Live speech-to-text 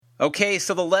Okay,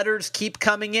 so the letters keep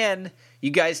coming in. You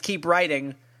guys keep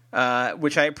writing,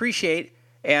 which I appreciate.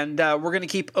 And we're going to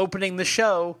keep opening the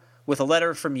show with a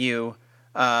letter from you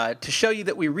to show you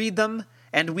that we read them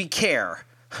and we care.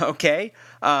 Okay?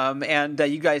 And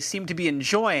you guys seem to be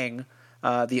enjoying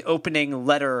the opening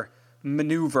letter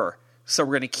maneuver. So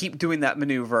we're going to keep doing that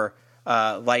maneuver,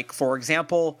 like, for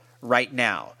example, right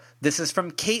now. This is from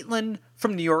Caitlin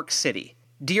from New York City.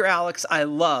 Dear Alex, I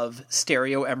love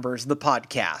Stereo Embers, the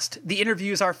podcast. The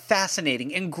interviews are fascinating,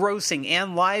 engrossing,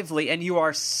 and lively, and you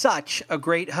are such a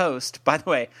great host. By the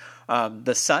way,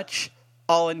 the such,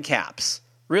 all in caps.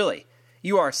 Really,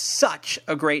 you are such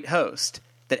a great host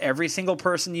that every single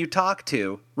person you talk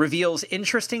to reveals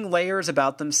interesting layers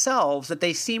about themselves that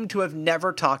they seem to have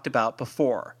never talked about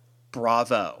before.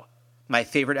 Bravo. My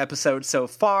favorite episode so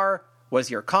far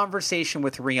was your conversation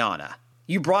with Rihanna.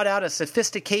 You brought out a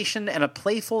sophistication and a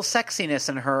playful sexiness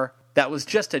in her that was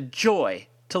just a joy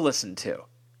to listen to.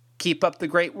 Keep up the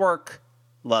great work.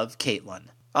 Love, Caitlin.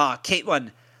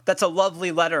 Caitlin, that's a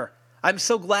lovely letter. I'm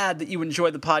so glad that you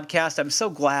enjoy the podcast. I'm so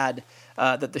glad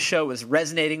that the show is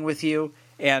resonating with you,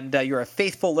 and you're a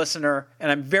faithful listener, and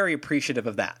I'm very appreciative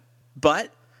of that. But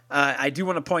I do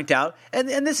want to point out,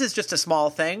 and this is just a small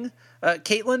thing,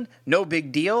 Caitlin, no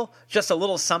big deal, just a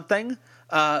little something,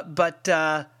 but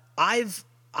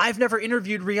I've never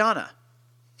interviewed Rihanna.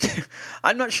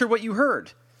 I'm not sure what you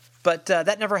heard, but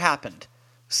that never happened.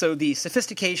 So the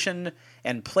sophistication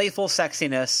and playful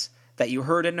sexiness that you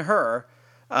heard in her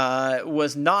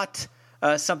was not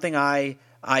something I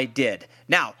did.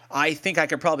 Now, I think I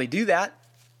could probably do that.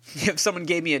 If someone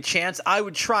gave me a chance, I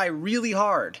would try really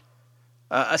hard,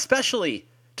 especially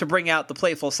to bring out the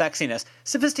playful sexiness.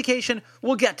 Sophistication,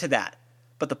 we'll get to that.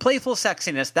 But the playful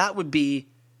sexiness, that would be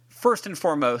first and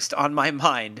foremost on my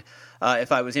mind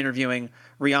if I was interviewing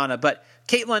Rihanna. But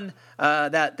Caitlin,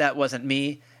 that wasn't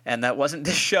me, and that wasn't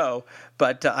this show.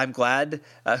 But I'm glad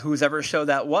whoever show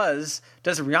that was.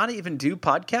 Does Rihanna even do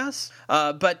podcasts?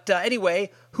 But anyway,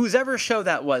 whoever show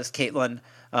that was, Caitlin,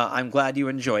 I'm glad you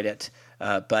enjoyed it.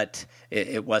 But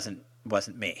it wasn't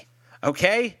me.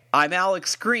 Okay? I'm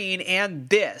Alex Green, and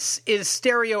this is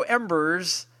Stereo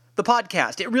Embers, the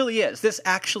podcast. It really is. This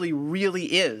actually really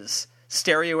is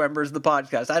Stereo Embers, the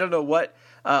podcast. I don't know what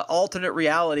alternate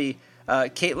reality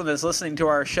Caitlin is listening to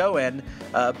our show in,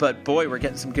 but boy, we're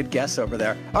getting some good guests over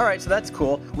there. All right, so that's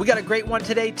cool. We got a great one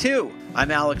today, too. I'm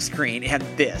Alex Green, and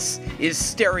this is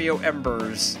Stereo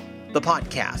Embers, the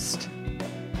podcast.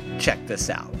 Check this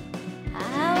out.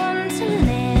 I want to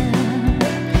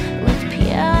live with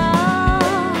pure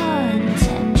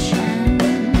intention.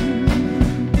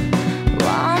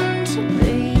 Want to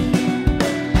breathe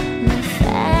the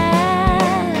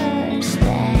first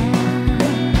air.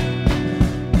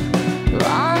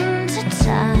 Want to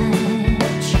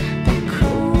touch the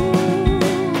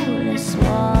coolest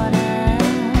water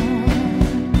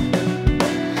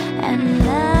and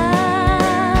love.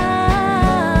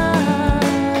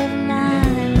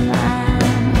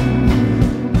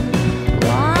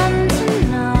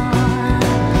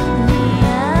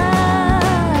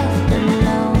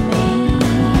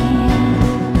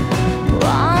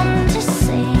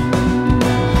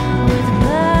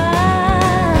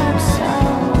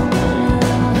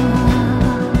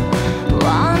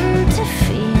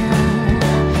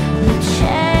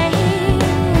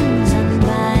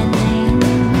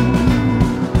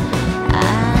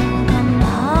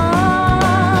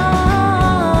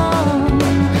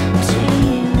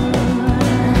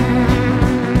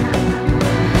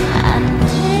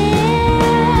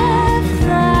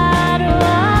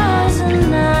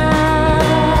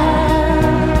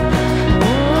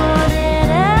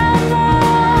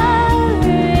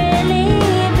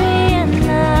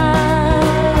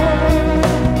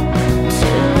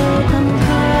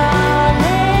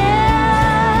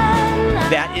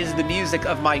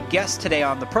 Of my guest today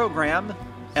on the program,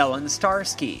 Ellen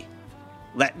Starsky.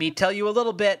 Let me tell you a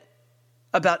little bit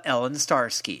about Ellen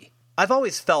Starsky. I've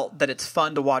always felt that it's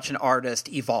fun to watch an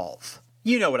artist evolve.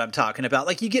 You know what I'm talking about.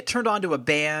 Like, you get turned on to a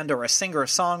band or a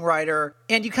singer-songwriter,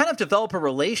 and you kind of develop a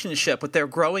relationship with their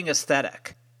growing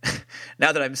aesthetic.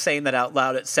 Now that I'm saying that out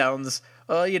loud, it sounds,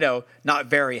 not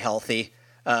very healthy,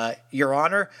 Your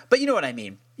Honor. But you know what I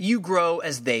mean. You grow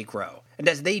as they grow. And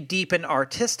as they deepen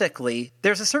artistically,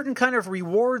 there's a certain kind of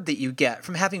reward that you get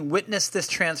from having witnessed this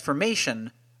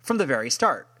transformation from the very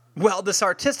start. Well, this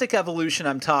artistic evolution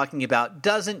I'm talking about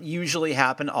doesn't usually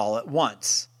happen all at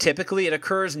once. Typically, it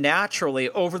occurs naturally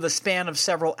over the span of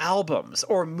several albums,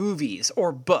 or movies,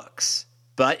 or books.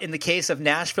 But in the case of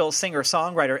Nashville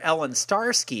singer-songwriter Ellen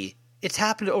Starsky, it's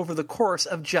happened over the course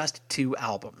of just 2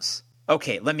 albums.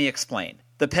 Okay, let me explain.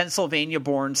 The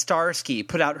Pennsylvania-born Starsky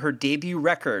put out her debut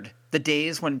record, The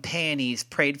Days When Peonies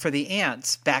Prayed for the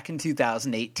Ants, back in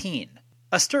 2018.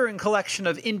 A stirring collection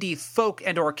of indie folk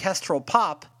and orchestral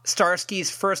pop,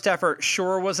 Starsky's first effort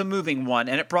sure was a moving one,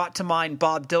 and it brought to mind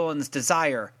Bob Dylan's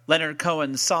Desire, Leonard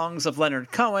Cohen's Songs of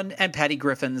Leonard Cohen, and Patty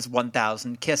Griffin's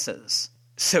 1,000 Kisses.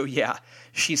 So yeah,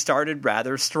 she started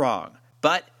rather strong,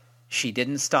 but she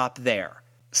didn't stop there.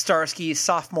 Starsky's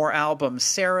sophomore album,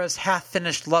 Sarah's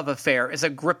Half-Finished Love Affair, is a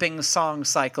gripping song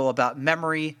cycle about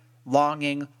memory,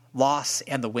 longing, loss,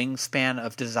 and the wingspan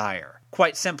of desire.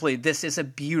 Quite simply, this is a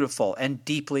beautiful and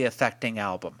deeply affecting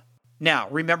album. Now,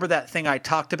 remember that thing I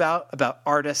talked about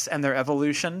artists and their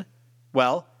evolution?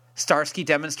 Well, Starsky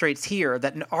demonstrates here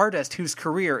that an artist whose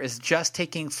career is just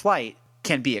taking flight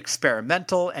can be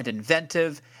experimental and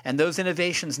inventive, and those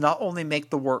innovations not only make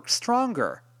the work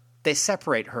stronger, they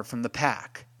separate her from the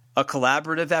pack. A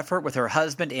collaborative effort with her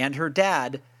husband and her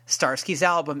dad, Starsky's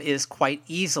album is quite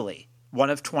easily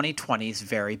one of 2020's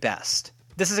very best.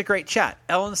 This is a great chat.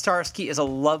 Ellen Starsky is a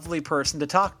lovely person to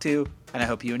talk to, and I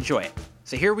hope you enjoy it.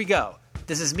 So here we go.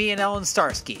 This is me and Ellen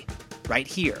Starsky, right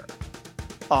here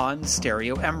on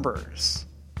Stereo Embers,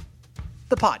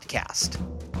 the podcast.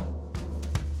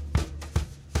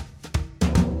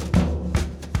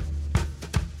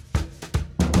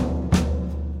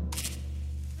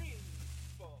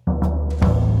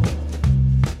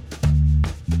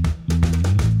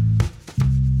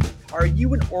 Are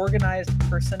you an organized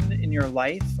person in your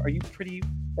life? Are you pretty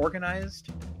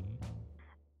organized?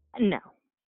 No,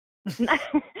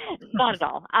 not at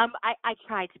all. I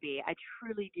try to be. I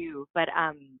truly do. But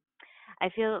I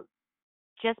feel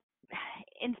just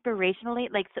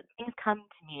inspirationally, like things come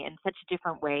to me in such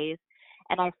different ways,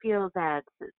 and I feel that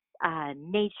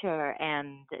nature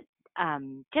and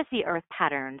just the earth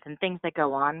patterns and things that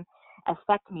go on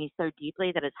affect me so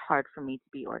deeply that it's hard for me to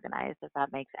be organized. If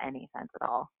that makes any sense at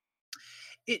all.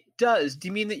 It does. Do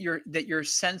you mean that you're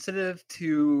sensitive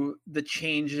to the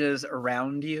changes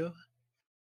around you?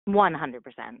 100%.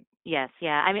 Yes.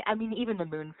 Yeah. I mean, even the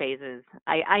moon phases.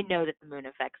 I know that the moon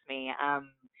affects me.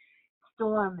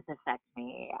 Storms affect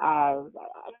me.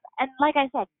 And like I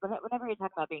said, whenever you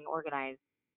talk about being organized,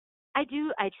 I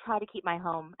try to keep my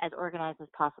home as organized as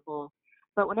possible.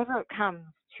 But whenever it comes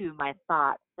to my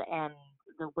thoughts and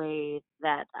the way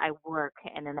that I work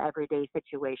in an everyday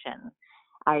situation,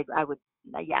 I'm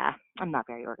not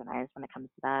very organized when it comes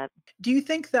to that. Do you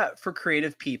think that for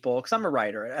creative people, because I'm a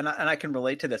writer and I can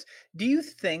relate to this, do you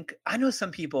think, I know some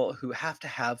people who have to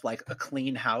have like a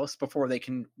clean house before they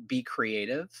can be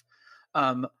creative.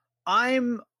 I'm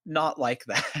not like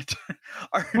that.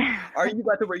 Are you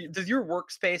about to, does your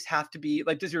workspace have to be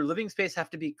like, does your living space have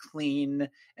to be clean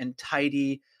and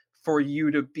tidy for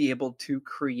you to be able to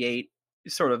create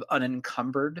sort of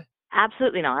unencumbered?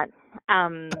 Absolutely not.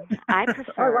 I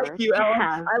prefer. I like you, Ellen.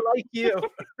 I like you.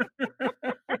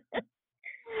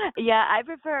 Yeah, I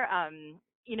prefer.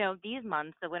 These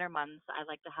months, the winter months,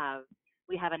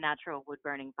 we have a natural wood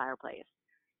burning fireplace.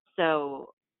 So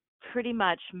pretty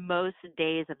much most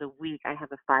days of the week, I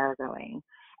have a fire going.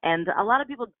 And a lot of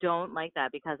people don't like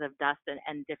that because of dust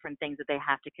and different things that they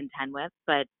have to contend with.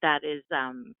 But that is,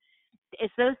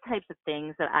 it's those types of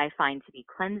things that I find to be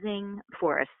cleansing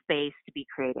for a space to be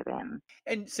creative in.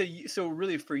 And so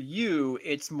really for you,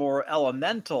 it's more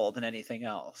elemental than anything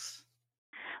else.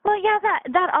 Well, yeah,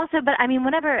 that also, but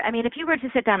if you were to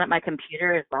sit down at my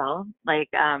computer as well, like,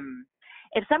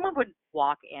 if someone would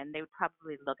walk in, they would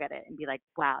probably look at it and be like,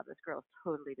 wow, this girl's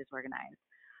totally disorganized.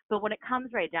 But when it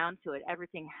comes right down to it,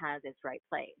 everything has its right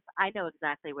place. I know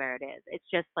exactly where it is. It's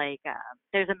just like,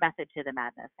 there's a method to the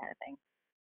madness kind of thing.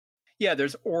 Yeah,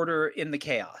 there's order in the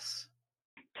chaos.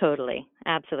 Totally.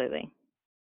 Absolutely.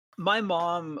 My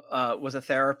mom was a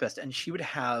therapist, and she would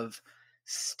have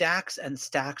stacks and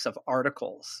stacks of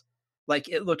articles. Like,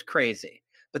 it looked crazy.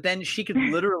 But then she could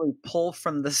literally pull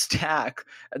from the stack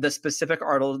the specific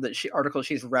article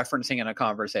she's referencing in a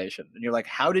conversation. And you're like,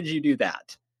 how did you do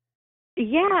that?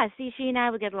 Yeah, see, she and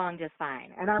I would get along just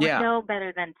fine. And I would know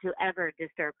better than to ever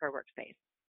disturb her workspace.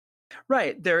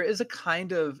 Right. There is a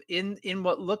kind of, in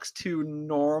what looks to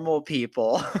normal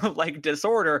people, like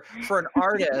disorder, for an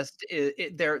artist,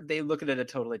 they look at it a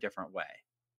totally different way.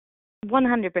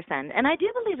 100%. And I do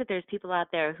believe that there's people out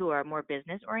there who are more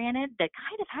business oriented that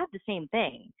kind of have the same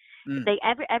thing.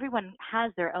 Everyone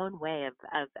has their own way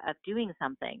of doing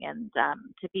something, and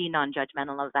to be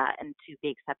non-judgmental of that and to be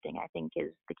accepting, I think,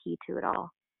 is the key to it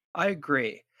all. I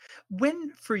agree.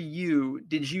 When, for you,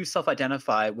 did you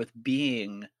self-identify with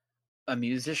being a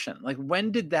musician? Like,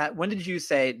 when did you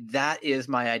say, that is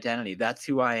my identity, that's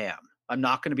who I am, I'm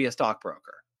not going to be a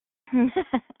stockbroker?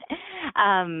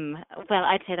 um, well,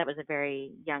 I'd say that was a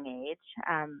very young age.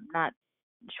 Not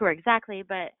sure exactly,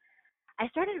 but I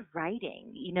started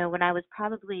writing, when I was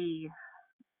probably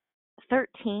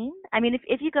 13. I mean,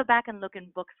 if you go back and look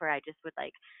in books where I just would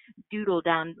like doodle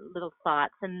down little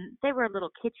thoughts, and they were a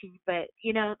little kitschy, but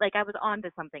like I was onto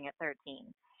something at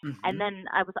 13. And Hmm. then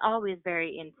I was always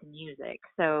very into music.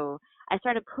 So I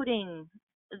started putting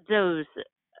those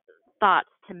thoughts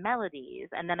to melodies,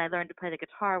 and then I learned to play the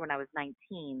guitar when I was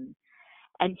 19,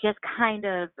 and just kind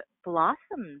of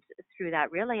blossomed through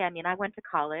that, really. I mean, I went to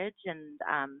college and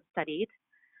studied,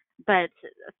 but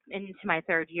into my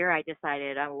third year, I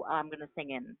decided I'm going to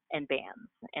sing in bands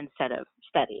instead of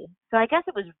study. So I guess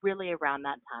it was really around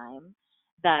that time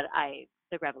that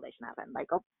the revelation happened. Like,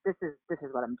 oh, this is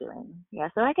what I'm doing. Yeah.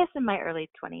 So I guess in my early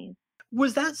 20s.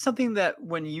 Was that something that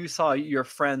when you saw your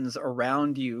friends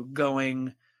around you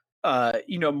going,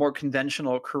 more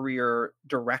conventional career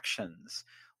directions,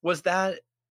 was that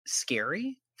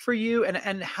scary for you?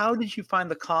 And how did you find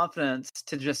the confidence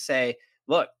to just say,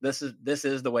 "Look, this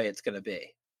is the way it's going to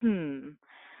be"? Hmm.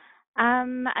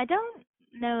 I don't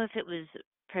know if it was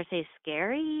per se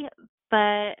scary,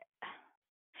 but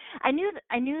I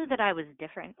knew that I was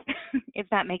different, if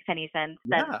that makes any sense.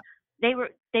 That Yeah.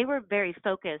 they were very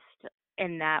focused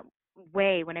in that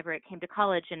way whenever it came to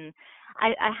college, and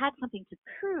I had something to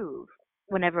prove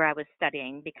whenever I was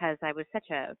studying, because I was such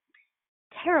a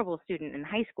terrible student in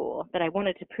high school that I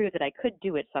wanted to prove that I could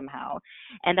do it somehow.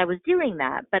 And I was doing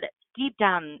that, but deep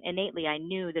down innately I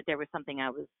knew that there was something I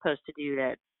was supposed to do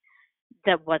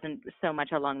that wasn't so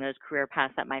much along those career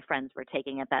paths that my friends were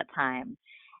taking at that time.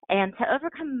 And to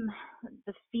overcome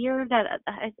the fear that,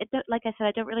 like I said,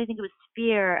 I don't really think it was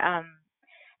fear.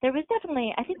 There was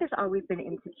definitely, I think there's always been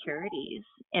insecurities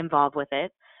involved with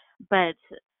it, but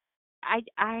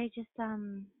I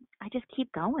just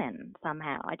keep going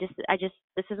somehow. I just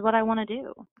this is what I want to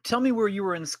do. Tell me where you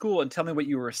were in school and tell me what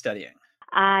you were studying.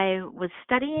 I was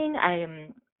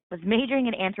majoring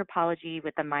in anthropology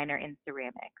with a minor in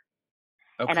ceramics,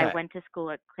 and I Okay. went to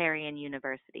school at Clarion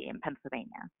University in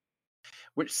Pennsylvania.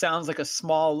 Which sounds like a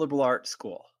small liberal arts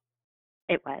school.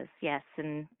 It was, yes,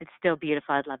 and it's still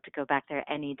beautiful. I'd love to go back there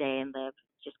any day and live.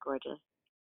 It's just gorgeous.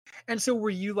 And so were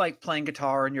you, like, playing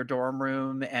guitar in your dorm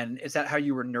room, and is that how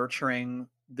you were nurturing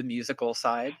the musical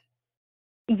side?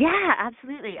 Yeah,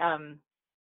 absolutely.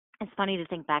 It's funny to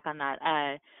think back on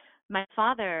that. My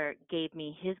father gave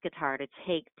me his guitar to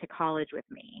take to college with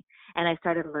me, and I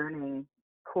started learning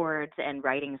chords and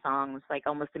writing songs like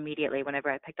almost immediately whenever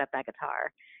I picked up that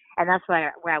guitar. And that's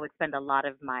where I would spend a lot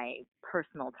of my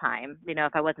personal time.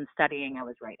 If I wasn't studying, I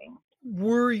was writing.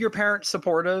 Were your parents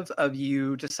supportive of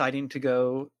you deciding to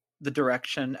go the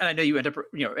direction, and I know you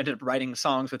ended up writing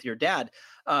songs with your dad,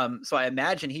 so I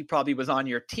imagine he probably was on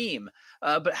your team,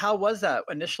 but how was that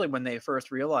initially when they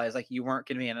first realized, like, you weren't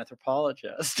gonna be an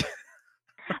anthropologist?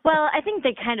 Well, I think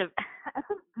they kind of, I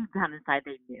think deep down inside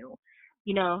they knew.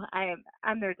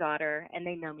 I'm their daughter, and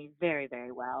they know me very,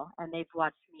 very well, and they've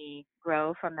watched me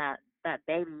grow from that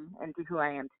baby into who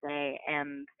I am today.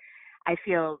 And I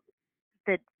feel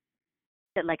that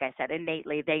like I said,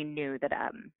 innately they knew that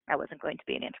I wasn't going to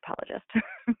be an anthropologist.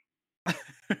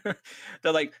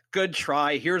 They're like, "Good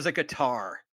try, here's a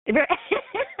guitar." Ver-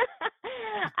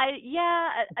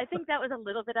 I think that was a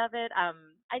little bit of it. I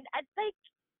like,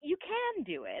 you can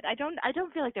do it. I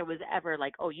don't feel like there was ever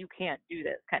like, oh, you can't do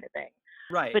this kind of thing.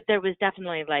 Right. But there was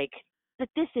definitely like, but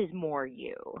this is more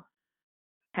you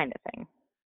kind of thing.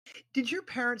 Did your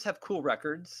parents have cool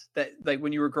records that, like,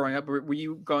 when you were growing up, were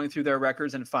you going through their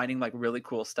records and finding, like, really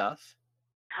cool stuff?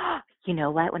 You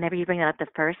know what? Whenever you bring that up, the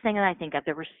first thing that I think of,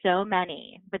 there were so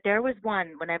many, but there was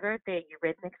one whenever the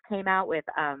Eurythmics came out with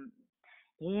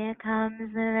 "Here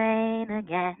Comes the Rain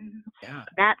Again." Yeah.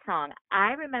 That song,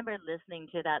 I remember listening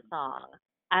to that song.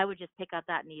 I would just pick up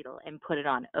that needle and put it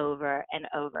on over and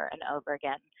over and over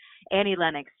again. Annie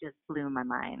Lennox just blew my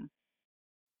mind.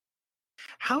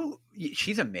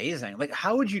 She's amazing. Like,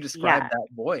 how would you describe Yeah, that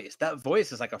voice? That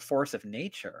voice is like a force of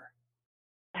nature.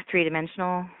 three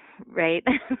dimensional, right?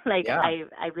 Like Yeah.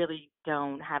 I really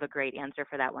don't have a great answer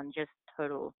for that one. Just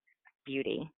total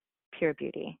beauty, pure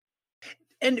beauty.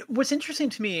 And what's interesting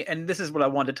to me, and this is what I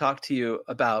wanted to talk to you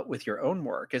about with your own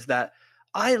work, is that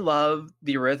I love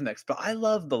the Eurythmics, but I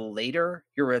love the later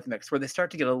Eurythmics where they start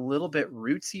to get a little bit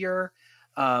rootsier,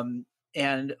 um,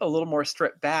 and a little more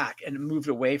stripped back and moved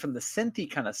away from the synthy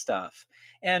kind of stuff.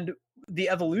 And the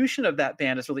evolution of that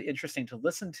band is really interesting to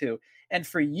listen to. And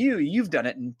for you, you've done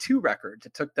it in two records.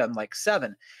 It took them like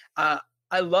seven. Uh,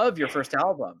 I love your first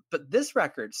album, but this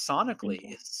record sonically Thank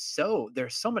you.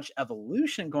 there's so much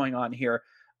evolution going on here.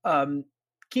 um,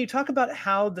 can you talk about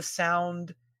how the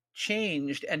sound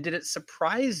changed, and did it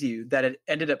surprise you that it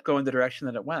ended up going the direction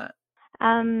that it went?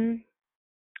 Um,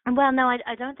 well, no,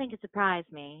 I don't think it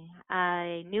surprised me.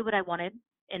 I knew what I wanted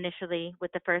initially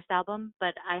with the first album,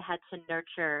 but I had to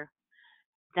nurture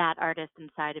that artist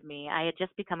inside of me. I had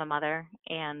just become a mother,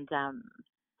 and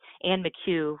Anne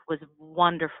McHugh was a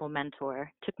wonderful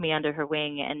mentor, took me under her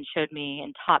wing and showed me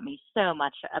and taught me so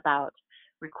much about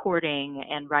recording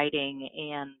and writing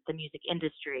and the music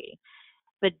industry.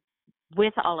 But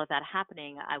with all of that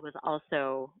happening, I was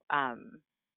also,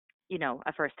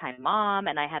 a first time mom,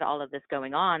 and I had all of this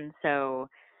going on. So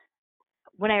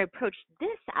when I approached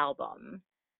this album,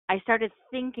 I started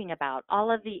thinking about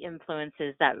all of the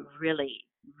influences that really,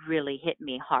 really hit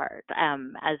me hard,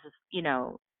 as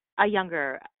a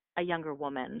younger a younger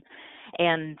woman,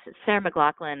 and Sarah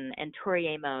McLachlan and Tori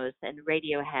Amos and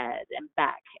Radiohead and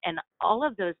Beck, and all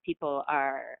of those people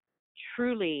are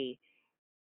truly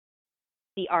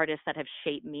the artists that have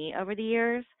shaped me over the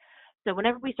years. So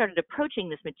whenever we started approaching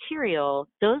this material,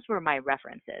 those were my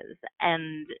references.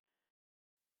 And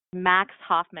Max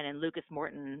Hoffman and Lucas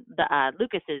Morton.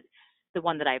 Lucas is the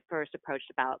one that I first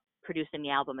approached about producing the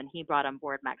album, and he brought on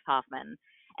board Max Hoffman.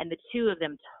 And the two of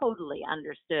them totally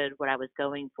understood what I was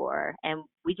going for, and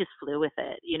we just flew with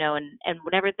it, And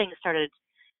whenever things started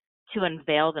to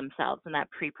unveil themselves in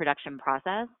that pre-production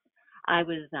process, I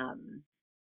was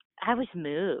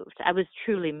moved. I was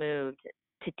truly moved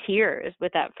to tears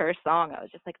with that first song. I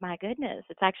was just like, my goodness,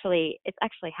 it's actually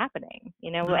happening.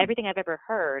 Everything I've ever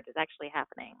heard is actually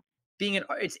happening.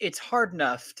 It's hard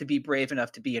enough to be brave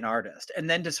enough to be an artist, and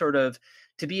then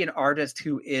to be an artist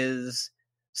who is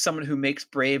someone who makes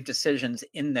brave decisions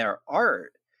in their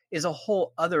art is a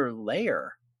whole other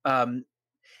layer. Do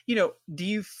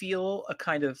you feel a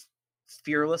kind of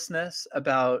fearlessness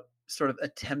about sort of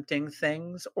attempting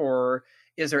things, or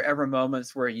is there ever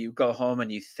moments where you go home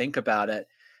and you think about it,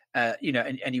 and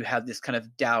you have this kind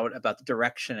of doubt about the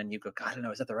direction, and you go, God, I don't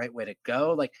know, is that the right way to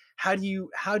go? Like, how do you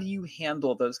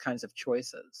handle those kinds of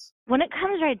choices? When it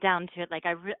comes right down to it, like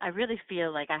I really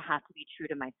feel like I have to be true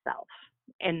to myself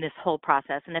in this whole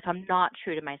process. And if I'm not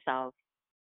true to myself,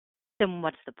 then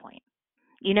what's the point?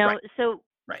 Right. So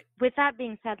Right. With that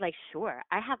being said, like, sure,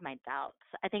 I have my doubts.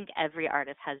 I think every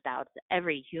artist has doubts.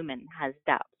 Every human has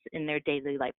doubts in their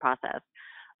daily life process,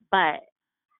 but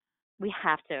we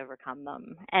have to overcome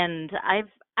them. And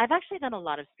I've actually done a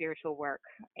lot of spiritual work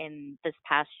in this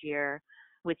past year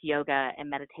with yoga and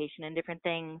meditation and different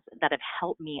things that have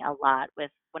helped me a lot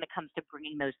with when it comes to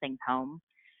bringing those things home.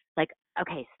 Like,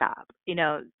 okay, stop.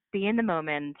 Be in the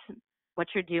moment. What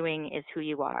you're doing is who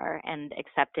you are, and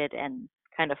accept it and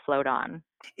kind of float on.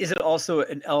 Is it also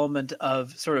an element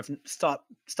of sort of stop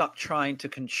trying to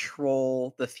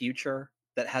control the future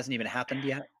that hasn't even happened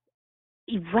yet?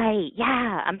 Right.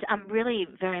 Yeah. I'm really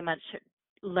very much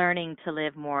learning to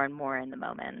live more and more in the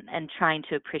moment and trying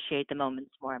to appreciate the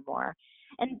moments more and more.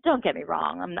 And don't get me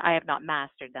wrong, I have not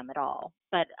mastered them at all,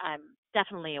 but I'm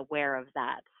definitely aware of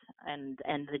that and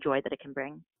the joy that it can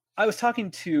bring. I was talking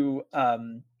to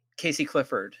Casey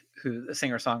Clifford, who's a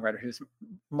singer-songwriter who's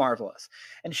marvelous,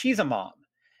 and she's a mom.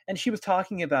 And she was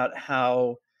talking about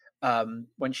how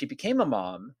when she became a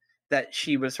mom, that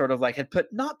she was sort of like had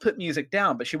not put music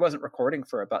down, but she wasn't recording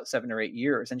for about 7 or 8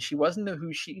 years, and she wasn't know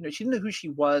who she she didn't know who she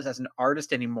was as an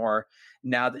artist anymore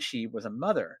now that she was a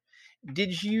mother.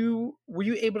 Were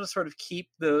you able to sort of keep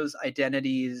those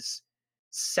identities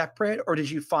separate, or did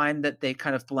you find that they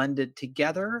kind of blended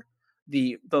together?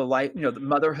 The life, the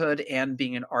motherhood and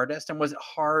being an artist, and was it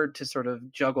hard to sort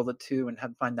of juggle the two and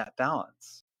find that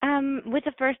balance? With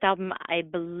the first album, I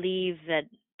believe that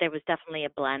there was definitely a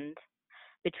blend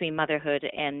between motherhood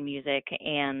and music,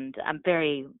 and I'm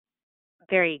very,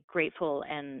 very grateful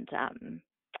and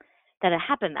that it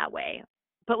happened that way.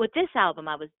 But with this album,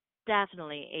 I was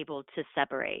definitely able to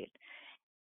separate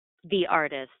the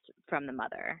artist from the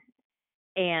mother,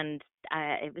 and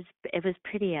it was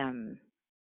pretty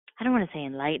I don't want to say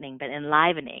enlightening, but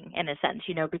enlivening in a sense,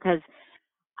 because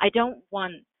I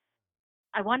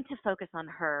want to focus on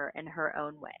her in her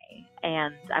own way,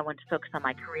 and I want to focus on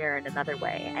my career in another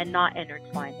way, and not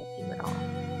intertwine the two at all.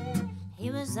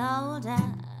 He was older,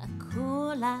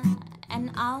 cooler,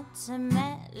 and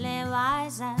ultimately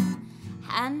wiser.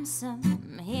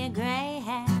 Handsome, he had gray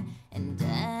hair and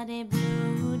dirty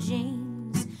blue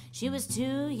jeans. She was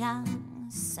too young,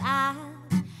 sad,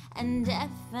 and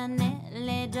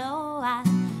definitely doe-eyed.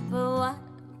 But what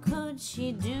could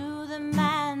she do? The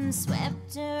man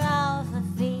swept her off her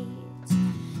feet,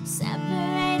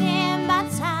 separated by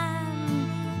time,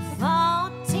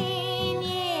 14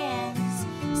 years,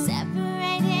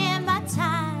 separated by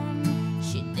time.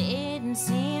 She didn't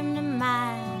seem to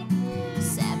mind,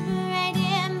 separated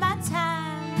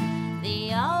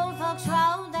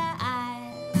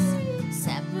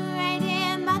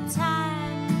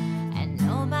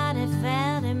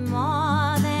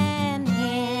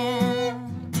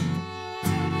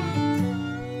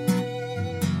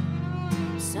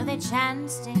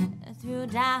chanced it through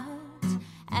doubt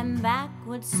and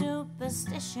backward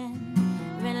superstition,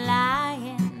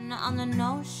 relying on the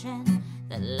notion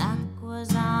that luck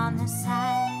was on their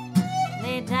side.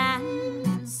 They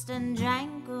danced and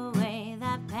drank away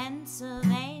that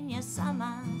Pennsylvania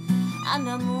summer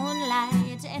under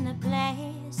moonlight in a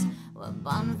place where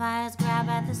bonfires grab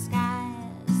at the skies,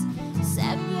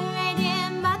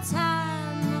 separating by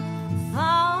time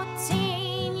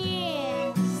 14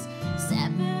 years,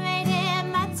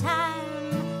 separating by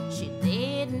time she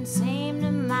didn't seem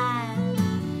to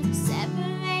mind,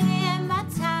 separating by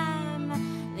time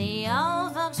the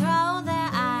old folks rolled their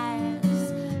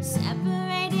eyes,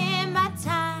 separating by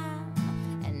time,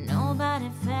 and nobody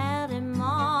felt it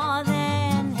more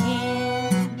than him.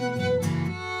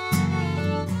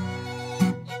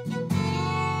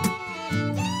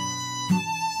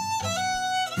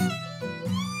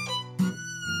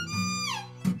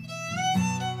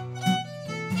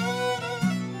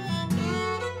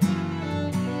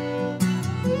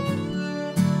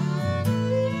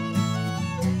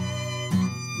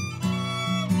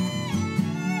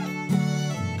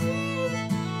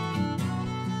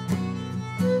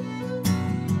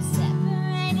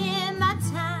 Separating by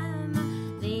time,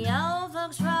 the old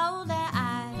folks rolled their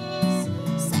eyes.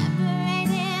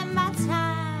 Separating by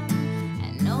time,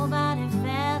 and nobody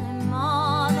felt it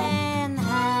more than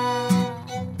her.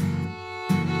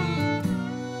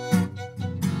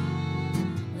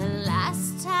 The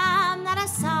last time that I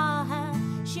saw her,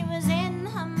 she was in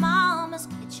her mama's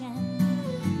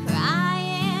kitchen,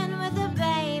 crying with the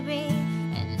baby,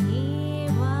 and he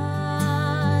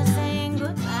was saying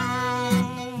goodbye.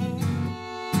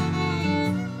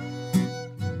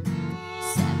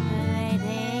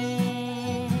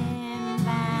 Separating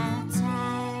by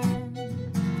time,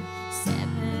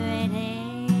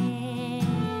 separating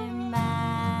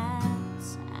by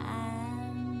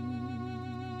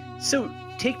time. So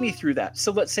take me through that.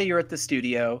 So let's say you're at the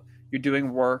studio, you're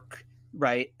doing work,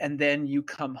 right? And then you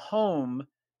come home.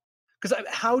 Because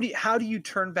how do you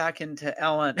turn back into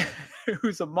Ellen,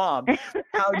 who's a mom? Does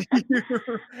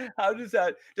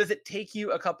it take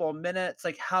you a couple of minutes?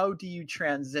 Like, how do you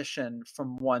transition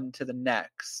from one to the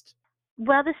next?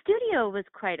 Well, the studio was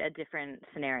quite a different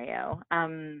scenario.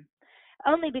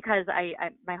 Only because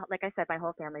like I said, my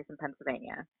whole family's in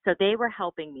Pennsylvania, so they were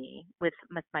helping me with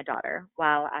my daughter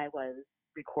while I was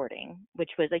recording,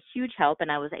 which was a huge help,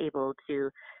 and I was able to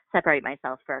separate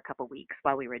myself for a couple weeks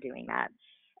while we were doing that.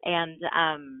 And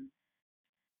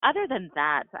other than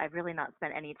that, I've really not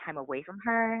spent any time away from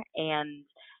her. And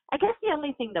I guess the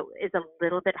only thing that is a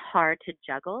little bit hard to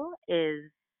juggle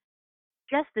is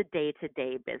just the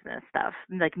day-to-day business stuff,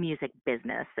 like music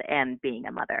business and being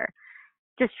a mother.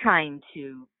 Just trying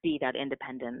to be that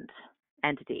independent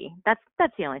entity. That's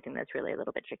the only thing that's really a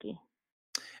little bit tricky.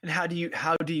 And how do you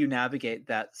navigate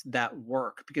that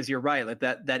work? Because you're right, like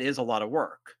that is a lot of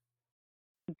work.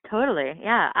 Totally,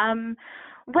 yeah.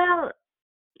 Well,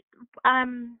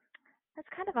 that's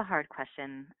kind of a hard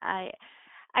question.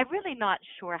 I'm really not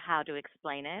sure how to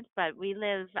explain it, but we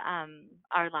live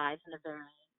our lives in a very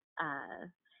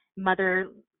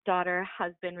mother-daughter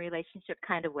husband relationship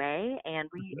kind of way, and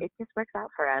it just works out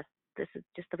for us. This is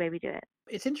just the way we do it.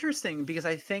 It's interesting because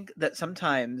I think that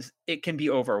sometimes it can be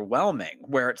overwhelming,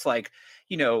 where it's like,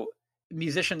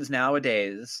 musicians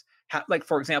nowadays, like,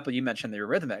 for example, you mentioned the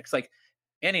Eurythmics, like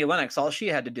Annie Lennox, all she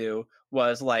had to do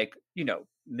was like,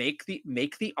 make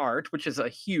the art, which is a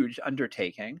huge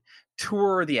undertaking,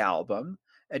 tour the album,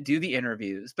 do the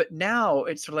interviews. But now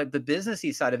it's sort of like the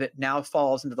businessy side of it now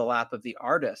falls into the lap of the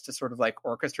artist to sort of like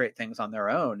orchestrate things on their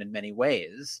own in many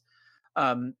ways.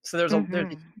 So there's a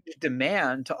huge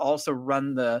demand to also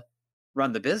run the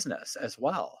business as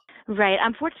well. Right.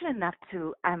 I'm fortunate enough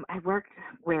to I worked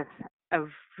with a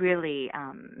really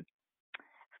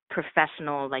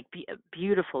professional, like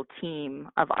beautiful team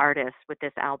of artists with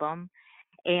this album,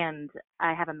 and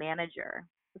I have a manager,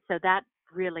 so that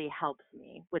really helps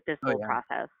me with this whole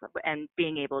process and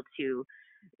being able to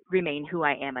remain who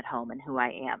I am at home and who I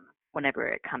am whenever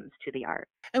it comes to the art.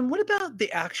 And what about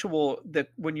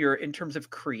when you're in terms of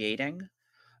creating,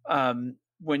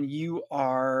 when you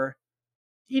are,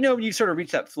 you sort of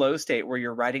reach that flow state where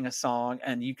you're writing a song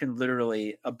and you can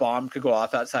literally, a bomb could go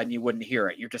off outside and you wouldn't hear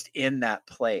it. You're just in that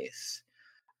place.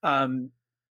 How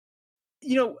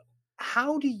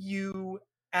do you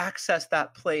access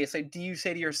that place? Like, do you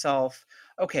say to yourself,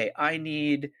 okay,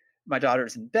 my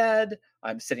daughter's in bed,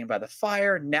 I'm sitting by the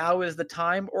fire, now is the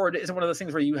time? Or is it one of those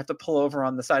things where you have to pull over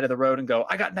on the side of the road and can you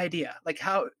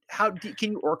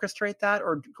orchestrate that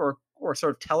or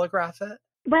sort of telegraph it?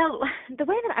 Well, the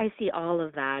way that I see all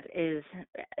of that is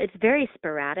it's very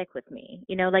sporadic with me.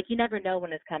 Like you never know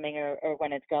when it's coming or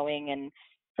when it's going, and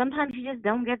sometimes you just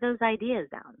don't get those ideas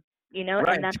down, and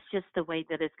Right. that's just the way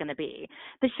that it's going to be.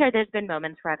 But sure, there's been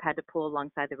moments where I've had to pull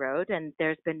alongside the road, and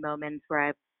there's been moments where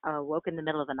I've woke in the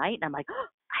middle of the night and I'm like, oh,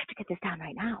 I have to get this down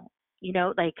right now.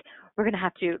 Like we're going to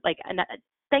have to, like, and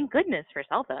thank goodness for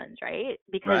cell phones, right?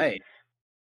 Because Right.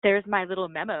 there's my little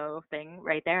memo thing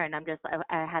right there, and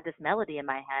I had this melody in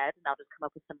my head, and I'll just come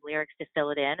up with some lyrics to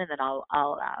fill it in, and then I'll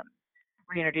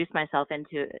reintroduce myself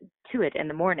into to it in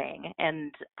the morning,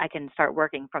 and I can start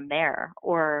working from there.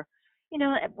 Or,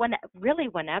 when really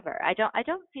whenever I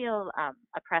don't feel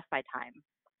oppressed by time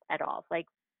at all. Like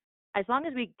as long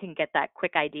as we can get that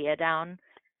quick idea down,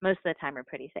 most of the time we're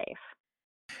pretty safe.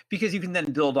 Because you can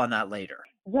then build on that later.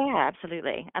 Yeah,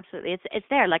 absolutely, absolutely. It's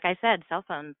there. Like I said, cell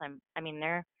phones. I mean,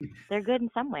 they're good in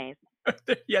some ways.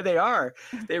 Yeah, they are.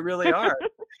 They really are.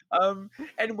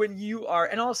 And when you are,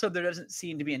 and also there doesn't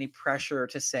seem to be any pressure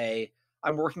to say,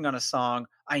 I'm working on a song.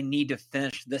 I need to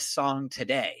finish this song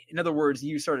today. In other words,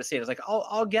 you sort of say it's like,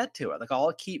 I'll get to it. Like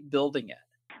I'll keep building it.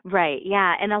 Right,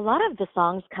 yeah, and a lot of the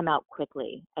songs come out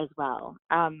quickly as well.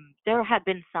 There have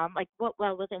been some, like, for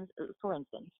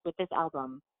instance, with this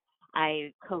album,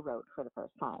 I co-wrote for the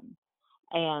first time,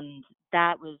 and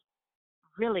that was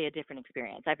really a different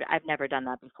experience. I've never done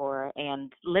that before,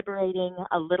 and liberating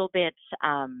a little bit.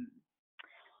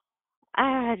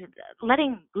 Uh,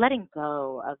 letting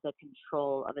go of the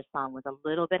control of a song was a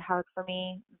little bit hard for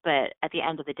me, but at the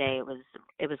end of the day,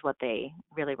 it was what they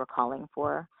really were calling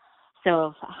for.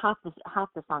 So half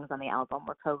the songs on the album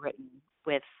were co-written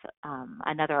with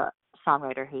another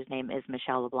songwriter whose name is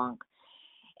Michelle LeBlanc,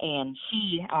 and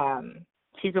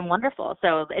she's been wonderful.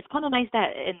 So it's kind of nice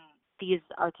that in these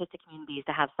artistic communities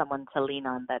to have someone to lean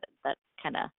on that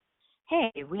kind of,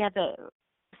 hey, we have the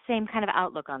same kind of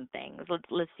outlook on things.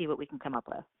 Let's see what we can come up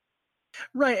with.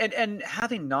 Right. And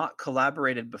having not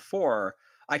collaborated before,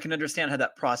 I can understand how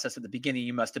that process at the beginning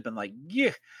you must have been like,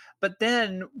 yeah. But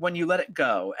then when you let it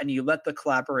go and you let the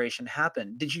collaboration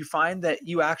happen, did you find that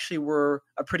you actually were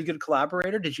a pretty good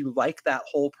collaborator? Did you like that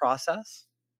whole process?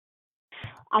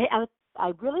 I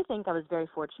really think I was very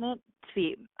fortunate, to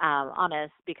be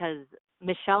honest, because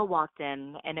Michelle walked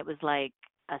in and it was like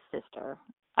a sister.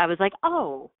 I was like,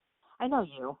 oh, I know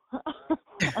you,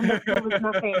 and there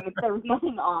was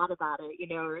nothing odd about it.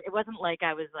 It wasn't like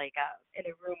I was like in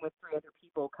a room with three other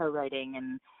people co-writing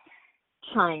and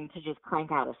trying to just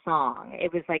crank out a song.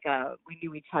 It was like we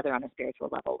knew each other on a spiritual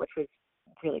level, which was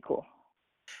really cool.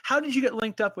 How did you get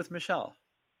linked up with Michelle?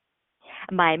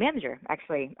 My manager,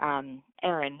 actually,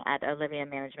 Erin at Olivia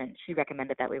Management, she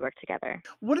recommended that we work together.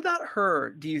 What about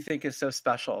her do you think is so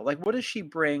special? Like what does she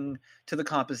bring to the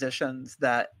compositions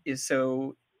that is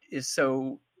so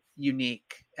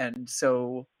unique and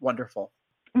so wonderful?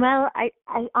 Well, I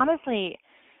honestly,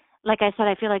 like I said,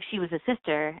 I feel like she was a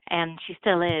sister, and she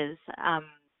still is.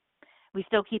 We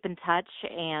still keep in touch,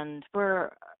 and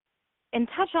we're in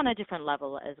touch on a different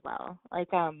level as well.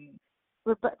 Like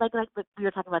we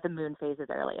were talking about the moon phases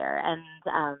earlier, and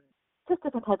just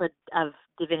different type of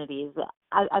divinities.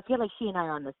 I feel like she and I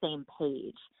are on the same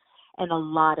page in a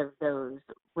lot of those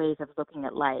ways of looking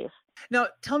at life. Now,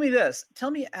 tell me this.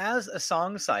 Tell me, as a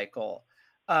song cycle,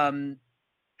 um,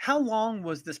 how long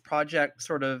was this project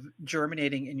sort of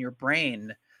germinating in your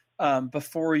brain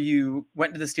before you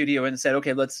went to the studio and said,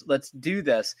 "Okay, let's do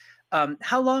this"?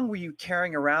 How long were you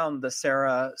carrying around the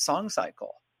Sarah song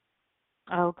cycle?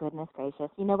 Oh goodness gracious!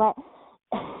 You know what?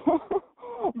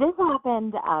 This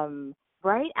happened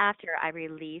right after I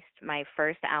released my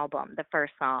first album. The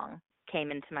first song came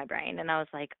into my brain, and I was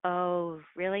like, "Oh,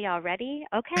 really? Already?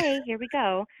 Okay, here we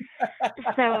go."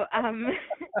 So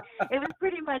it was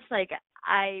pretty much like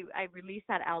I released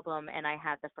that album, and I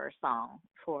had the first song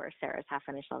for Sarah's Half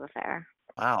Finished Love Affair.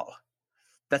 Wow,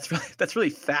 that's really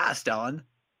fast, Ellen.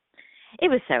 It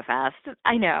was so fast.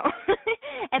 I know.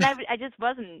 And I just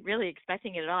wasn't really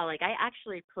expecting it at all. Like I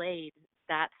actually played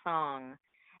that song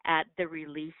at the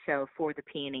release show for the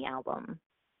Peony album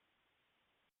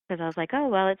because I was like, oh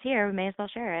well, it's here. We may as well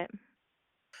share it.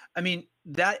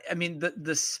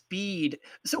 The speed.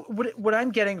 So what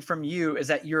I'm getting from you is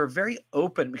that you're very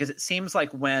open, because it seems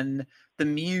like when the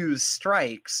muse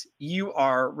strikes, you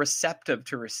are receptive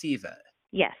to receive it.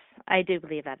 Yes, I do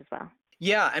believe that as well.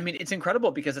 Yeah, it's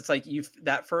incredible because it's like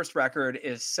that first record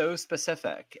is so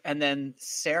specific, and then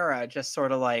Sarah just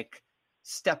sort of like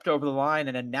stepped over the line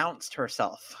and announced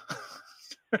herself.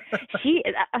 She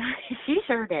she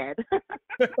sure did.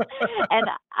 And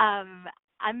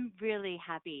I'm really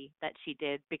happy that she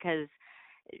did, because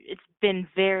it's been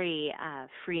very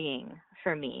freeing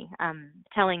for me,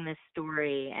 telling this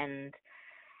story. And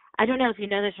I don't know if you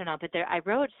know this or not, but I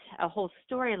wrote a whole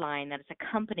storyline that is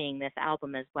accompanying this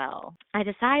album as well. I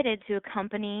decided to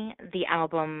accompany the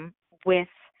album with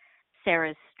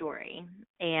Sarah's story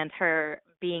and her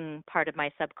being part of my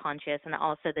subconscious, and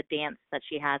also the dance that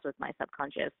she has with my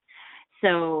subconscious.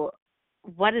 So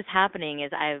what is happening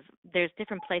is there's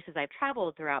different places I've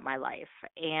traveled throughout my life,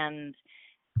 and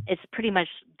it's pretty much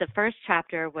the first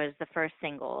chapter was the first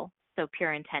single, so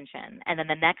Pure Intention, and then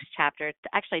the next chapter,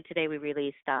 actually today we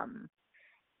released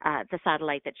The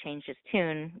Satellite That Changed Its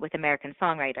Tune with American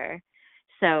Songwriter.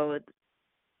 So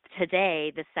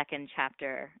today the second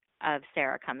chapter of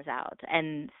Sarah comes out,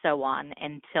 and so on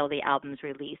until the album's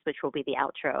release, which will be the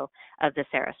outro of the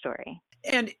Sarah story.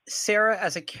 And Sarah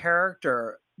as a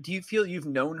character, do you feel you've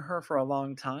known her for a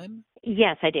long time?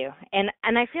 Yes, I do. And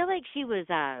I feel like she was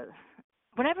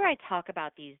whenever I talk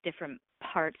about these different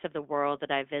parts of the world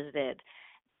that I visited,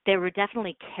 there were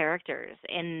definitely characters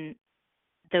in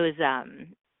those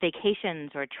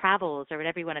vacations or travels or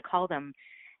whatever you want to call them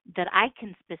that I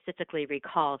can specifically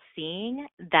recall seeing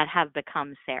that have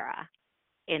become Sarah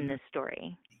in this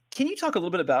story. Can you talk a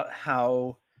little bit about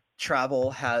how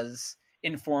travel has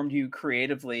informed you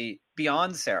creatively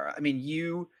beyond Sarah? I mean,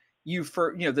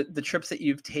 the trips that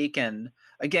you've taken,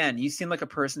 again, you seem like a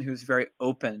person who's very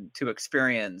open to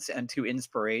experience and to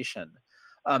inspiration.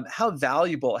 How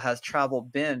valuable has travel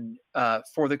been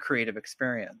for the creative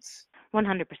experience?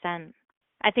 100%.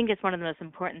 I think it's one of the most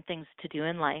important things to do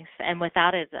in life, and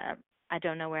without it, I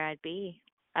don't know where I'd be.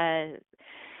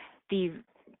 The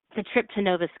trip to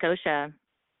Nova Scotia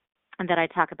that I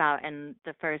talk about in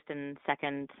the first and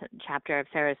second chapter of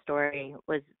Sarah's story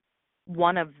was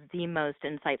one of the most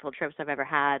insightful trips I've ever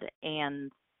had,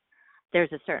 and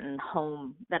there's a certain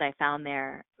home that I found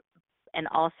there, and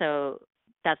also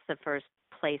that's the first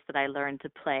place that I learned to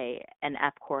play an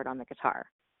F chord on the guitar.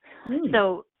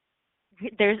 So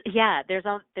there's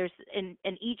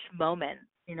in each moment,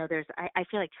 I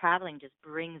feel like traveling just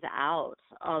brings out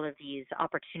all of these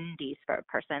opportunities for a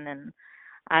person, and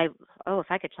if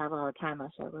I could travel all the time, I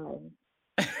sure would.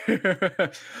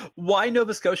 Why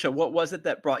Nova Scotia? What was it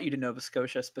that brought you to Nova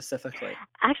Scotia specifically?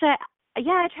 Actually,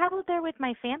 I traveled there with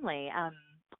my family,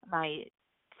 my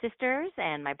sisters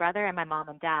and my brother and my mom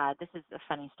and dad. This is a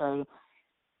funny story.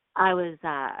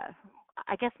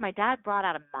 I guess my dad brought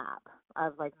out a map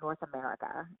of like North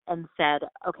America and said,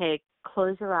 okay,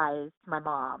 close your eyes to my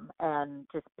mom and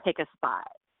just pick a spot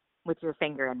with your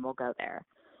finger and we'll go there.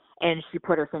 And she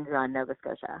put her finger on Nova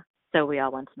Scotia. So we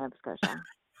all went to Nova Scotia.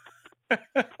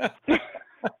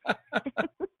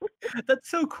 That's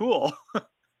so cool.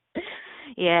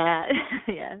 Yeah.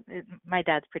 My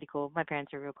dad's pretty cool. My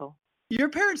parents are real cool. Your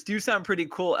parents do sound pretty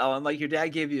cool, Ellen. Like your dad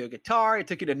gave you a guitar. He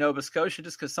took you to Nova Scotia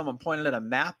just because someone pointed at a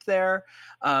map there.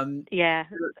 Yeah.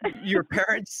 Your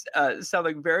parents sound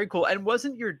like very cool. And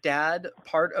wasn't your dad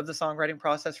part of the songwriting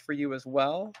process for you as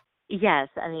well? Yes.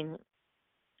 I mean,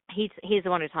 he's the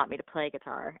one who taught me to play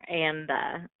guitar, and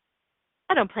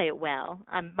I don't play it well.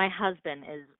 My husband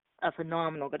is a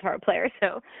phenomenal guitar player,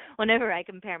 so whenever I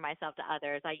compare myself to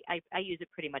others, I use it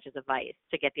pretty much as a vice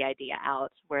to get the idea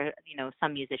out, where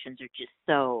some musicians are just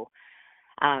so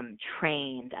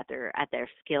trained at their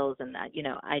skills, and that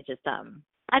I just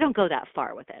I don't go that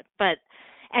far with it. But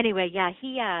anyway, yeah,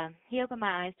 he opened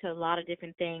my eyes to a lot of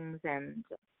different things, and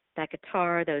that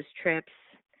guitar, those trips,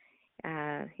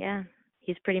 yeah,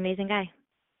 he's a pretty amazing guy.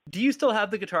 Do you still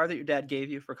have the guitar that your dad gave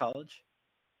you for college?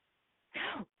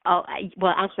 Oh,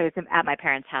 well, actually, it's at my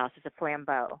parents' house. It's a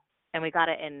Flambeau, and we got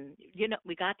it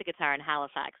we got the guitar in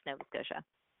Halifax, Nova Scotia.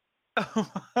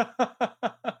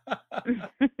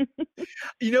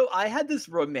 I had this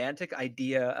romantic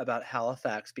idea about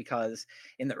Halifax because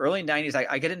in the early 90s,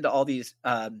 I get into all these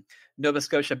Nova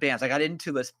Scotia bands. I got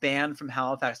into this band from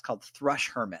Halifax called Thrush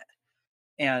Hermit,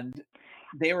 and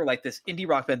they were like this indie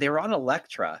rock band. They were on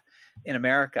Elektra in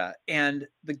America, and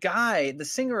the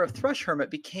singer of Thrush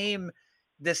Hermit, became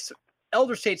this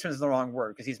elder statesman is the wrong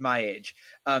word because he's my age.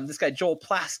 This guy Joel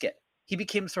Plaskett. He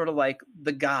became sort of like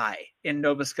the guy in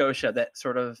Nova Scotia that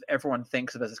sort of everyone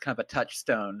thinks of as kind of a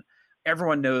touchstone.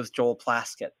 Everyone knows Joel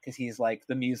Plaskett because he's like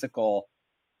the musical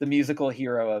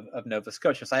hero of Nova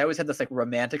Scotia. So I always had this like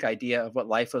romantic idea of what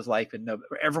life was like in Nova.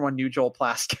 Everyone knew Joel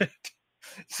Plaskett.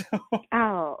 It's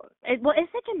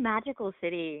such a magical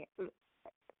city.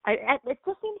 It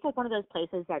just seems like one of those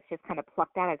places that's just kind of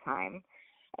plucked out of time.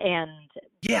 And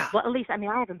yeah, well, at least I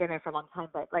haven't been there for a long time,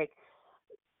 but like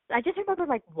I just remember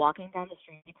like walking down the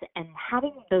streets and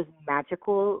having those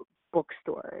magical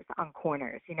bookstores on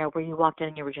corners, where you walked in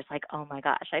and you were just like, oh my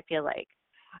gosh, I feel like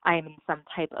I am in some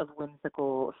type of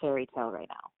whimsical fairy tale right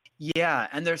now. Yeah,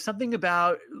 and there's something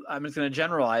about, I'm just going to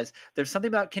generalize. There's something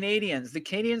about Canadians. The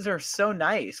Canadians are so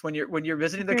nice when you're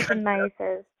visiting the They're the country.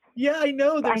 nicest. Yeah, I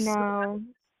know. They're I so, know.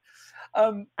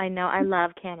 um I know. I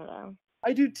love Canada.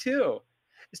 I do too.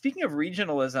 Speaking of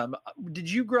regionalism, did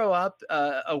you grow up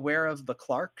aware of the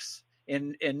Clarks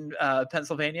in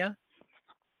Pennsylvania?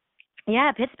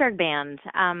 Yeah, Pittsburgh band.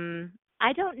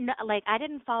 I don't know, like I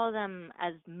didn't follow them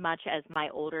as much as my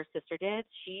older sister did.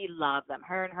 She loved them.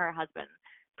 Her and her husband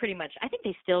pretty much. I think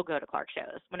they still go to Clark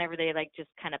shows whenever they like just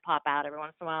kind of pop out every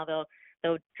once in a while.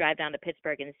 They'll drive down to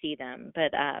Pittsburgh and see them.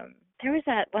 But there was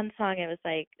that one song. It was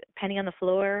like Penny on the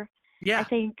Floor, I Yeah,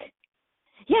 think.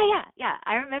 Yeah.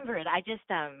 I remember it. I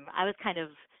was kind of,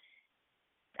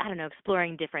 I don't know,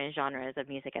 exploring different genres of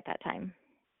music at that time.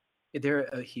 they're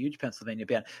a huge Pennsylvania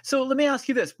band. So let me ask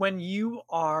you this: when you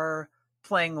are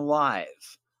playing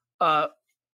live, uh,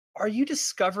 are you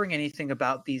discovering anything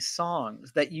about these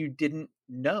songs that you didn't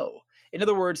know? In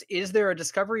other words, is there a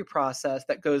discovery process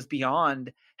that goes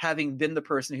beyond having been the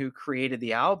person who created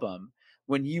the album?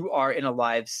 When you are in a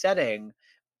live setting,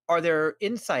 are there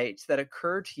insights that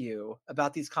occur to you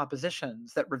about these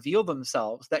compositions that reveal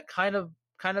themselves that are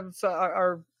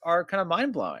kind of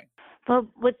mind blowing? Well,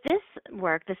 with this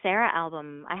work, the Sarah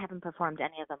album, I haven't performed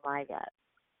any of them live yet.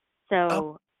 Oh,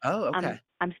 So oh, okay.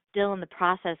 I'm still in the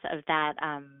process of that.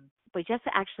 We just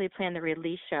actually planned the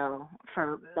release show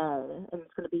for May, and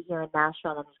it's going to be here in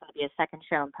Nashville, and then there's going to be a second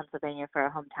show in Pennsylvania for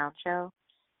a hometown show.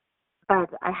 But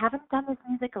I haven't done this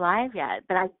music live yet.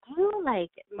 But I do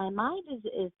like, my mind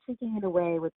is taking it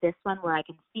away with this one where I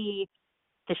can see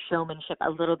the showmanship a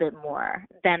little bit more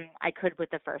than I could with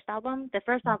the first album. The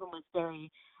first album was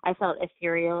very, I felt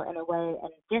ethereal in a way,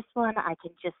 and this one I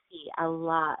can just see a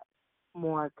lot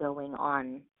more going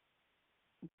on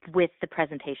with the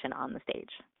presentation on the stage.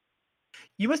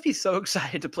 You must be so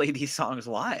excited to play these songs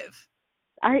live.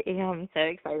 I am so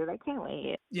excited. I can't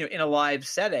wait. In a live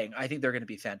setting, I think they're going to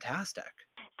be fantastic.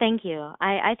 Thank you.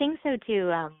 I think so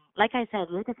too. Like I said,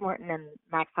 Lucas Morton and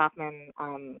Max Hoffman,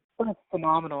 both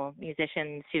phenomenal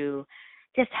musicians who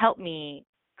just helped me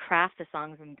craft the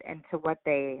songs and to what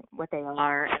they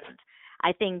are. And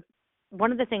I think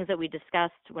one of the things that we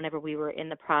discussed whenever we were in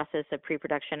the process of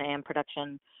pre-production and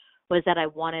production was that I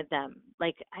wanted them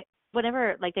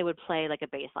whenever like they would play like a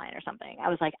bass line or something, I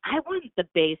was like, I want the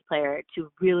bass player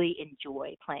to really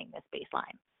enjoy playing this bass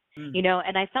line. Mm.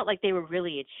 And I felt like they were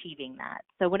really achieving that.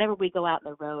 So whenever we go out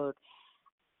on the road,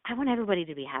 I want everybody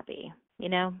to be happy.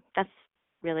 That's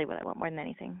really what I want more than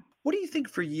anything. What do you think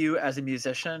for you as a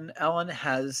musician, Ellen,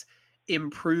 has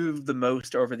improved the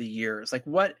most over the years? Like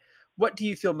what do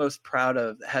you feel most proud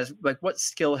of? What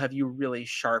skill have you really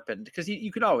sharpened? Because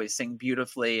you can always sing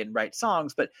beautifully and write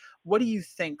songs, but what do you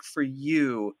think for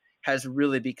you has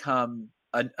really become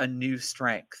a new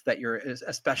strength that you're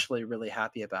especially really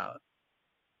happy about?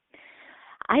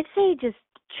 I'd say just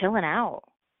chilling out.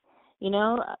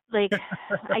 Like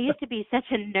I used to be such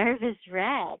a nervous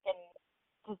wreck, and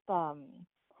just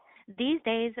these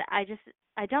days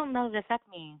I don't let it affect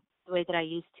me the way that I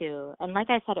used to. And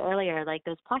like I said earlier, like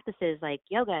those practices like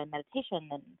yoga and meditation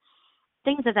and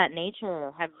things of that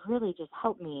nature have really just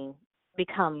helped me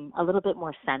become a little bit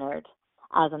more centered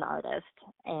as an artist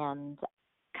and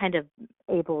kind of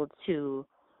able to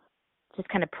just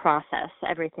kind of process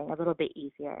everything a little bit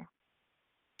easier.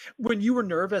 When you were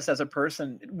nervous as a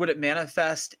person, would it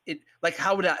manifest it like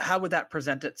how would that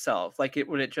present itself? Like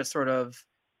would it just sort of,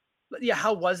 yeah,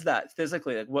 how was that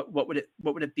physically? Like what would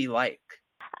it be like?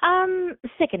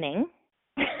 Sickening.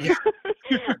 Yeah.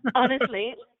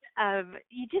 Honestly.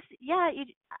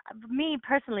 Me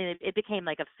personally, it became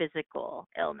like a physical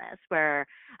illness where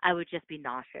I would just be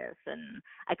nauseous and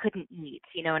I couldn't eat,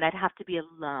 and I'd have to be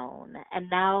alone. And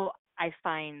now I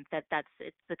find that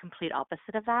it's the complete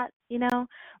opposite of that,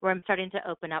 where I'm starting to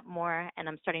open up more and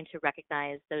I'm starting to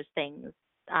recognize those things.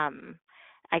 I'm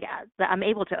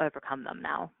able to overcome them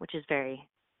now, which is very,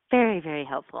 very, very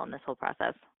helpful in this whole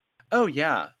process. Oh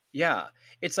yeah. Yeah.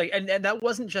 It's like and that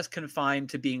wasn't just confined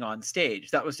to being on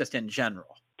stage. That was just in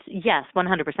general. Yes,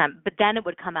 100%. But then it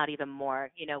would come out even more,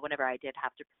 whenever I did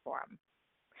have to perform.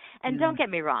 And Yeah. don't get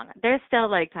me wrong, there's still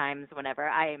like times whenever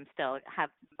I am still have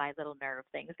my little nerve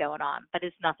things going on, but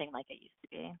it's nothing like it used to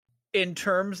be. In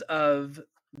terms of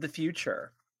the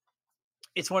future,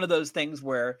 it's one of those things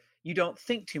where you don't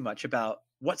think too much about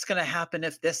what's going to happen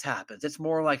if this happens. It's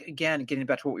more like, again, getting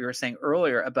back to what we were saying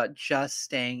earlier about just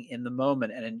staying in the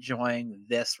moment and enjoying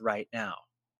this right now.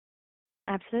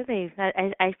 Absolutely.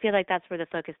 I feel like that's where the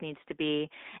focus needs to be.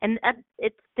 And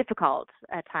it's difficult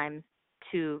at times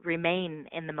to remain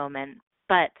in the moment.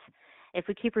 But if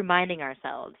we keep reminding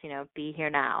ourselves, be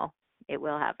here now, it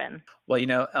will happen.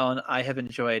 Well, Ellen, I have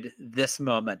enjoyed this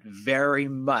moment very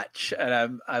much,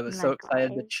 and I was so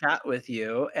excited to chat with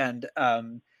you, and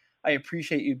I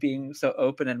appreciate you being so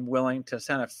open and willing to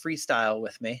kind of freestyle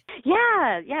with me.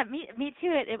 Yeah, me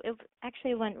too. It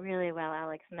actually went really well,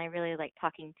 Alex, and I really like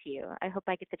talking to you. I hope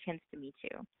I get the chance to meet you.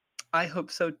 I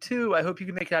hope so too. I hope you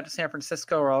can make it out to San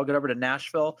Francisco, or I'll get over to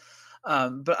Nashville.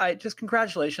 But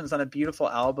congratulations on a beautiful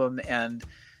album, and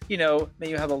may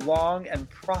you have a long and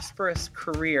prosperous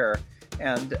career.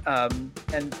 And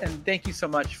thank you so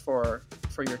much for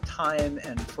your time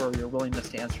and for your willingness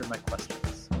to answer my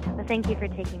questions. Well, thank you for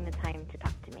taking the time to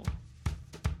talk to me.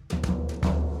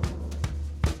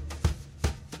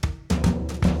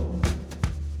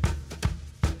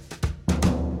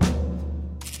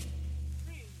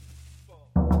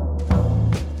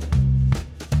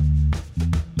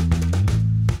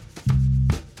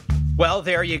 Well,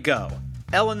 there you go.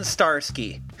 Ellen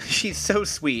Starsky. She's so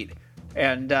sweet.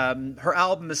 And her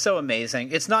album is so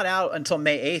amazing. It's not out until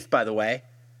May 8th, by the way.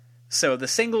 So the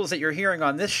singles that you're hearing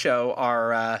on this show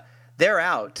are, they're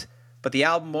out, but the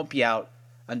album won't be out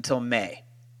until May.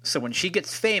 So when she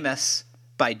gets famous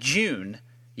by June,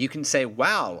 you can say,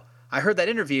 wow, I heard that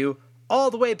interview all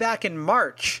the way back in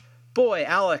March. Boy,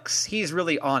 Alex, he's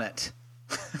really on it.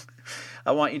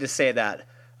 I want you to say that,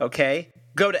 okay?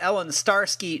 Go to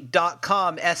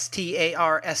ellenstarsky.com,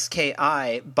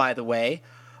 STARSKI, by the way,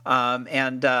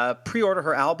 and pre-order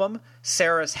her album,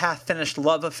 Sarah's Half-Finished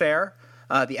Love Affair.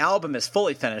 The album is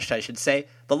fully finished, I should say.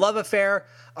 The Love Affair,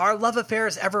 are love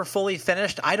affairs ever fully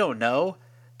finished? I don't know.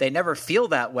 They never feel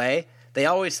that way. They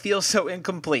always feel so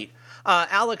incomplete.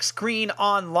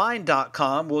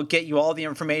 AlexGreenOnline.com will get you all the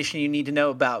information you need to know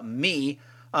about me.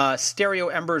 Stereo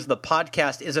Embers, the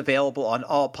podcast, is available on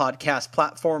all podcast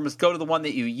platforms. Go to the one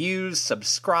that you use.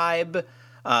 Subscribe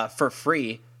for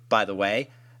free, by the way.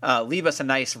 Leave us a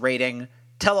nice rating.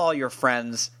 Tell all your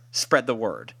friends. Spread the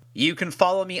word. You can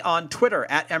follow me on Twitter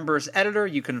at Embers Editor.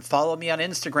 You can follow me on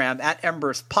Instagram at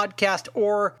Embers Podcast,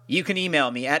 or you can email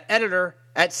me at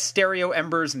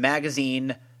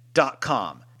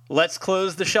editor@stereoembersmagazine.com. Let's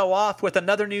close the show off with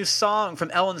another new song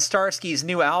from Ellen Starsky's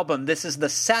new album. This is The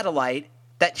Satellite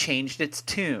That Changed Its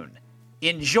Tune.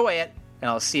 Enjoy it, and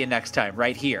I'll see you next time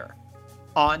right here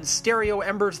on Stereo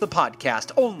Embers, the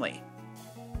podcast, only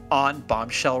on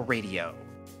Bombshell Radio.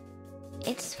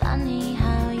 It's funny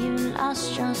how you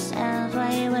lost yourself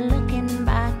while you were looking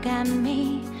back at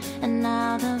me. And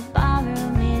now the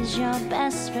barroom is your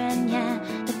best friend, yeah,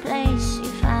 the place you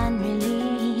find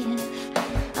relief.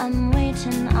 I'm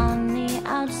waiting on the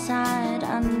outside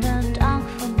under dark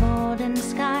foreboding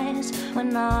skies,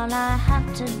 when all I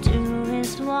have to do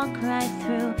is walk right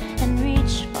through and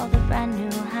reach for the brand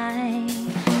new high.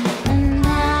 And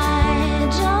I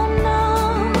don't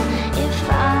know if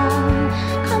I'm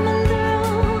coming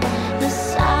through the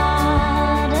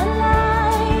satellite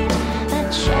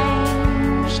that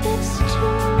changed its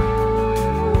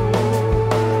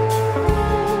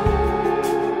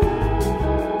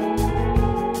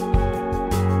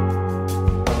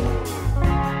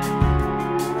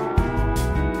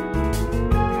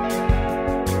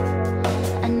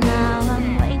And now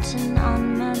I'm waiting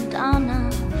on Madonna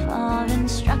for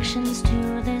instructions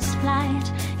to this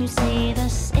flight. You see, the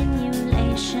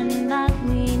simulation that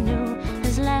we knew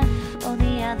has left for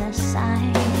the other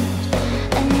side.